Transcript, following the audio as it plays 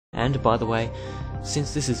And by the way,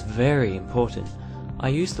 since this is very important, I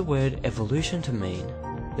use the word evolution to mean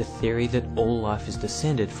the theory that all life is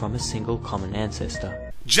descended from a single common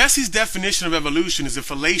ancestor. Jesse's definition of evolution is a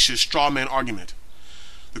fallacious strawman argument.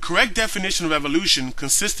 The correct definition of evolution,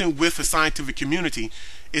 consistent with the scientific community,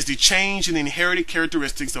 is the change in the inherited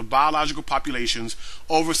characteristics of biological populations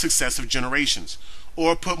over successive generations.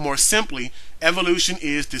 Or put more simply, evolution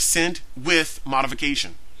is descent with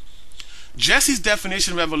modification. Jesse's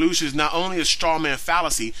definition of evolution is not only a strawman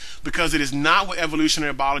fallacy because it is not what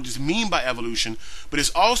evolutionary biologists mean by evolution, but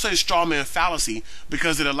it's also a strawman fallacy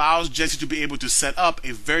because it allows Jesse to be able to set up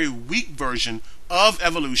a very weak version of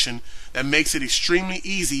evolution that makes it extremely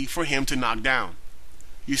easy for him to knock down.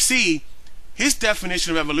 You see, his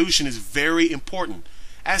definition of evolution is very important,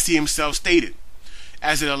 as he himself stated,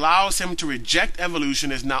 as it allows him to reject evolution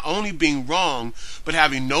as not only being wrong, but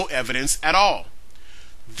having no evidence at all.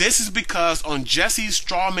 This is because on Jesse's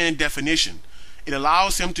strawman definition, it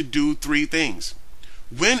allows him to do three things.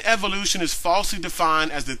 When evolution is falsely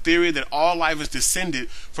defined as the theory that all life is descended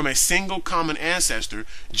from a single common ancestor,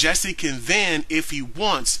 Jesse can then, if he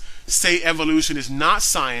wants, say evolution is not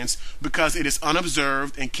science because it is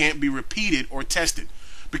unobserved and can't be repeated or tested.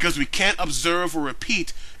 Because we can't observe or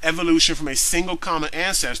repeat evolution from a single common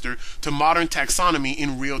ancestor to modern taxonomy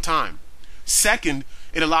in real time. Second,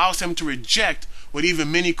 it allows him to reject what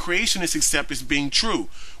even many creationists accept as being true,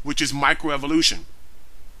 which is microevolution.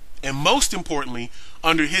 And most importantly,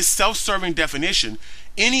 under his self-serving definition,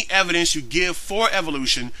 any evidence you give for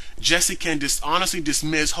evolution, Jesse can dishonestly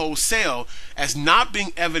dismiss wholesale as not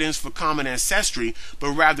being evidence for common ancestry,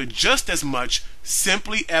 but rather just as much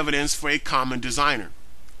simply evidence for a common designer.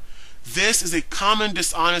 This is a common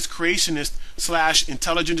dishonest creationist /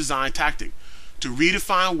 intelligent design tactic, to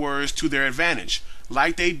redefine words to their advantage,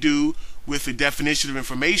 like they do with the definition of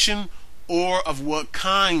information or of what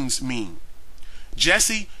kinds mean.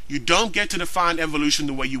 Jesse, you don't get to define evolution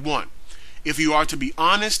the way you want. If you are to be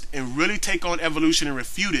honest and really take on evolution and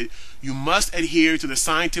refute it, you must adhere to the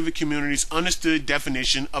scientific community's understood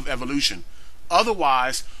definition of evolution.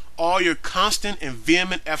 Otherwise, all your constant and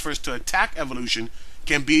vehement efforts to attack evolution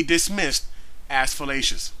can be dismissed as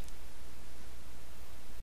fallacious.